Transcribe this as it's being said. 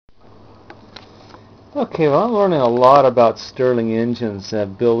Okay, well, I'm learning a lot about Stirling engines,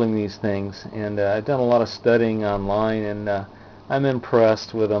 building these things, and I've done a lot of studying online, and I'm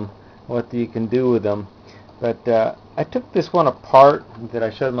impressed with them, what you can do with them. But I took this one apart that I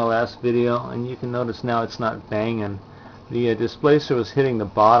showed in my last video, and you can notice now it's not banging. The displacer was hitting the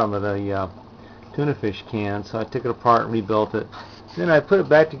bottom of the tuna fish can, so I took it apart and rebuilt it. Then I put it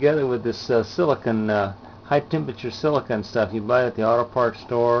back together with this silicon, high temperature silicon stuff you buy at the auto parts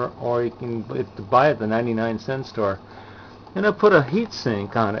store, or you can buy it at the 99-cent store. And I put a heat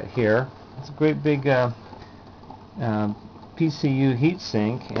sink on it here. It's a great big PCU heat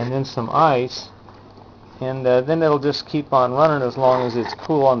sink, and then some ice, and then it'll just keep on running as long as it's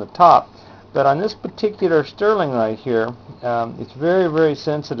cool on the top. But on this particular Stirling right here, it's very, very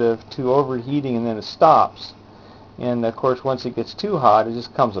sensitive to overheating, and then it stops. And of course, once it gets too hot, it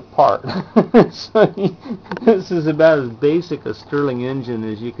just comes apart. So this is about as basic a Stirling engine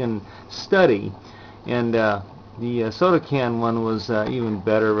as you can study. And the soda can one was even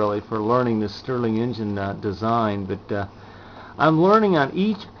better, really, for learning the Stirling engine design. But I'm learning on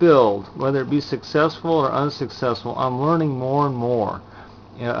each build, whether it be successful or unsuccessful, I'm learning more and more.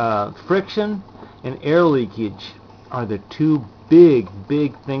 Friction and air leakage are the two big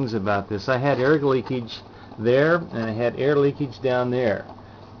things about this. I had air leakage there, and I had air leakage down there,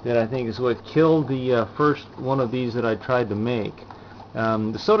 that I think is what killed the first one of these that I tried to make.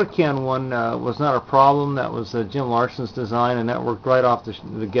 The soda can one was not a problem. That was Jim Larson's design, and that worked right off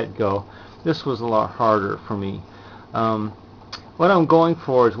the get-go. This was a lot harder for me. What I'm going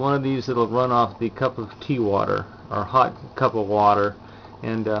for is one of these that'll run off the cup of tea water, or hot cup of water,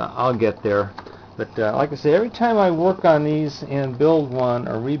 and I'll get there. But like I say, every time I work on these and build one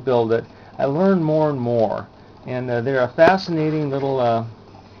or rebuild it, I learn more and more. And they're a fascinating little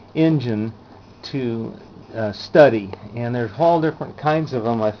engine to study. And there's all different kinds of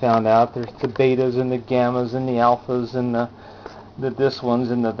them, I found out. There's the betas and the gammas and the alphas and the this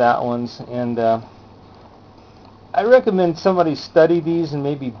ones and the that ones. And I recommend somebody study these and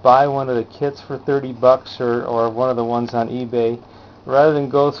maybe buy one of the kits for 30 bucks or one of the ones on eBay, rather than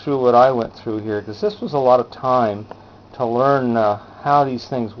go through what I went through here, because this was a lot of time to learn how these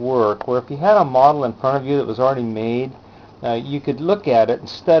things work. Where if you had a model in front of you that was already made, you could look at it and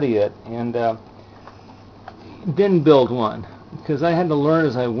study it, and then build one. Because I had to learn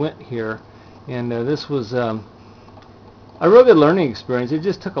as I went here, and this was a real good learning experience. It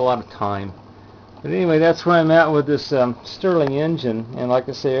just took a lot of time. But anyway, that's where I'm at with this Stirling engine, and like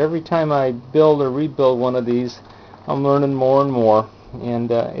I say, every time I build or rebuild one of these, I'm learning more and more,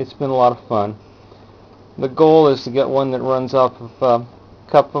 and it's been a lot of fun. The goal is to get one that runs off of a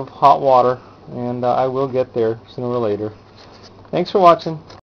cup of hot water, and I will get there sooner or later. Thanks for watching.